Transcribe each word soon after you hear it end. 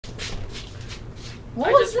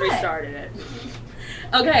I just restarted it.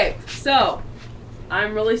 Okay, so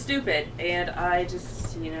I'm really stupid, and I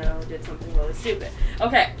just, did something really stupid.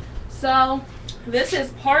 Okay, so this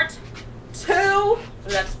is part 2.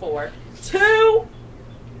 That's 4. 2.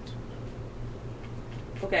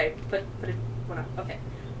 Okay, put it one up. Okay,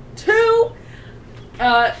 2.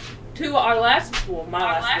 To our last, my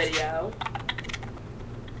last video.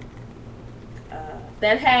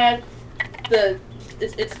 That had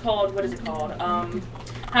it's called, what is it called?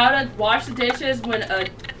 How to wash the dishes when a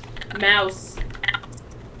mouse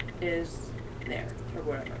is there, or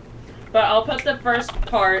whatever. But I'll put the first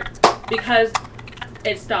part because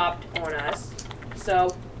it stopped on us.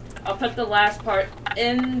 So I'll put the last part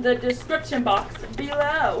in the description box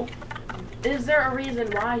below. Is there a reason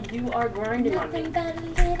why you are grinding on me?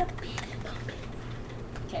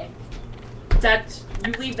 Okay.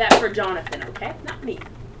 You leave that for Jonathan, okay? Not me.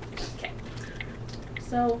 Okay.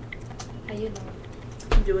 So, how you doing?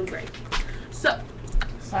 I'm doing great. So,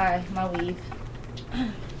 sorry, my weave.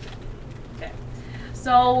 Okay.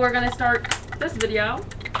 So we're gonna start this video,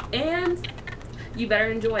 and you better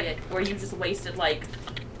enjoy it, or you just wasted like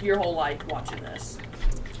your whole life watching this.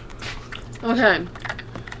 Okay.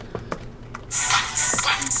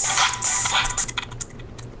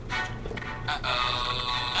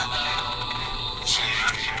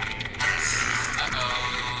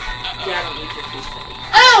 Yeah, I don't need your piece.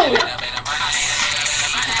 Oh!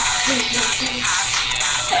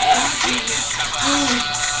 I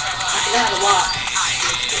got a lot.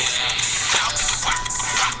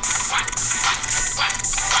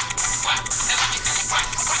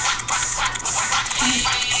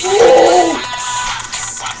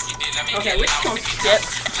 Okay, we're just gonna skip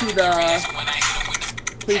to the.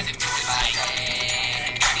 Please.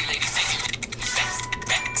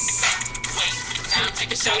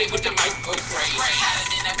 Take a shot with the microwave. Hotter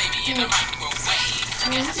than a baby in the microwave.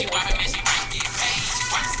 She want me, she might get paid.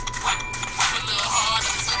 Wap a little harder.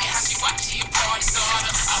 Look at how she watch, she a party starter.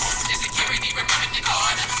 I hope the security remember the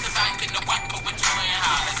Carter. Cause I ain't been no white, but we're doing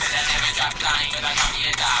holler. Said I never drop line, but I got me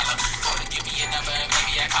 $1. Told her give me a number and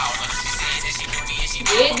maybe I call her. She said that she knew me and she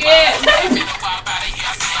knew me. I've been a while about it, yeah,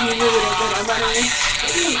 I see you knew it, but I'm running.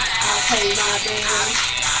 I'll pay my bills.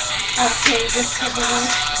 I'll pay this couple.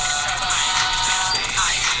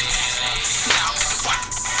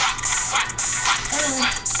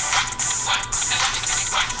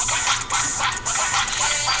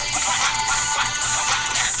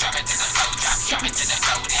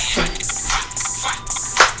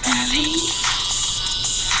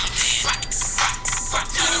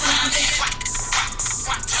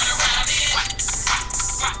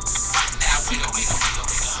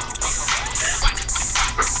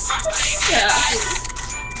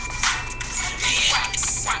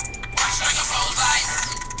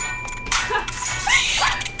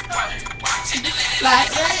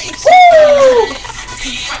 Like, woo!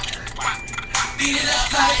 Beat it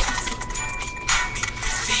up like.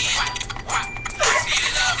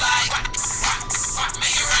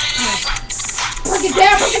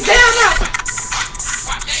 Break it down now.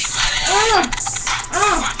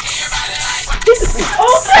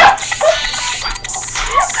 Oh crap!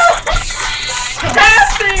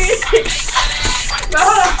 Nasty!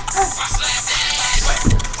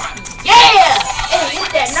 Yeah! Hey, hit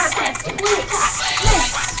that, not that split.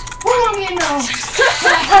 Hold on, you know.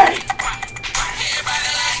 That hurt.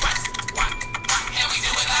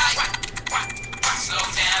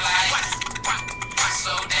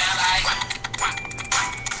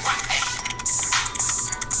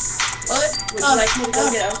 What? Would you like me to go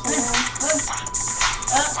get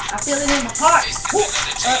I feel it in my heart.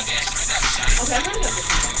 Okay, I'm gonna go get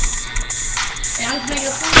some. And I'm just making a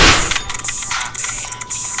food.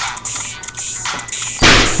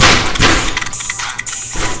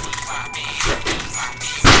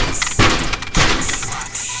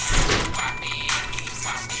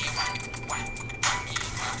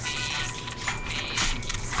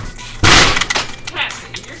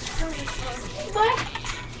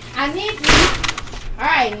 I need you.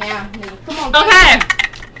 Alright now, nigga. Come on. Okay.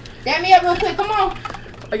 Dab me up real quick. Come on.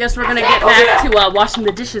 I guess we're gonna get back to washing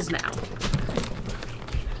the dishes now.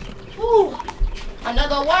 Ooh.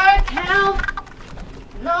 Another word, Cal.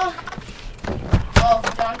 No. Oh,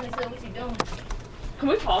 Jonathan said, what you doing? Can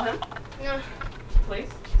we call him? No. Please?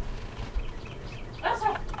 That's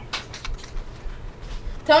all.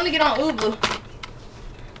 Tell him to get on Uber.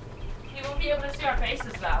 He won't be able to see our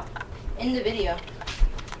faces though. In the video.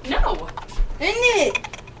 No. In it.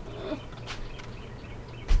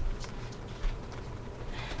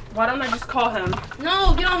 Why don't I just call him?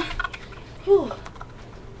 No, get on. Whew.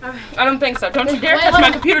 I don't think so. Don't you dare Wait, touch hold my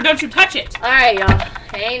on. computer. Don't you touch it. Alright, y'all.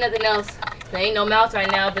 There ain't nothing else. There ain't no mouse right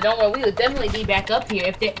now, but don't worry, we will definitely be back up here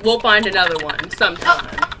if they We'll find another one sometime.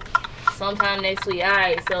 sometime next week.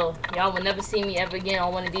 Alright, so y'all will never see me ever again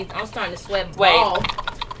on one of these. I'm starting to sweat Wait. ball.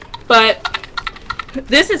 But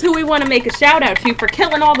this is who we want to make a shout out to for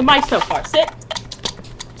killing all the mice so far. Sit.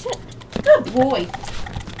 Good boy.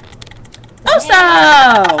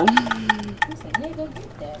 Oso!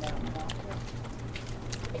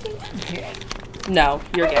 No,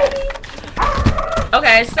 you're good.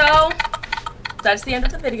 Okay, so that's the end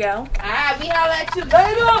of the video. Alright, we holla at you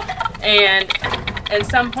later. And at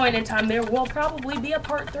some point in time, there will probably be a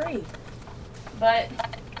part 3. But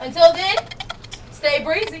until then, stay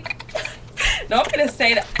breezy. No, I'm going to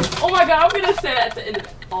say that. Oh my god, I'm going to say that at the end of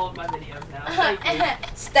all of my videos now. Thank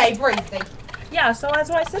you. Stay breezy. Yeah, so as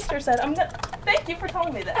my sister said, thank you for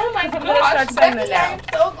telling me that. Oh my I'm going to start gosh, saying Becky, that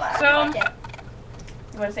I'm now. so glad. So, Okay.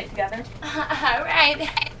 you want to say it together? Alright.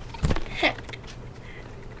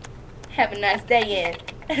 Have a nice day,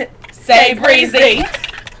 and Stay breezy.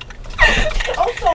 also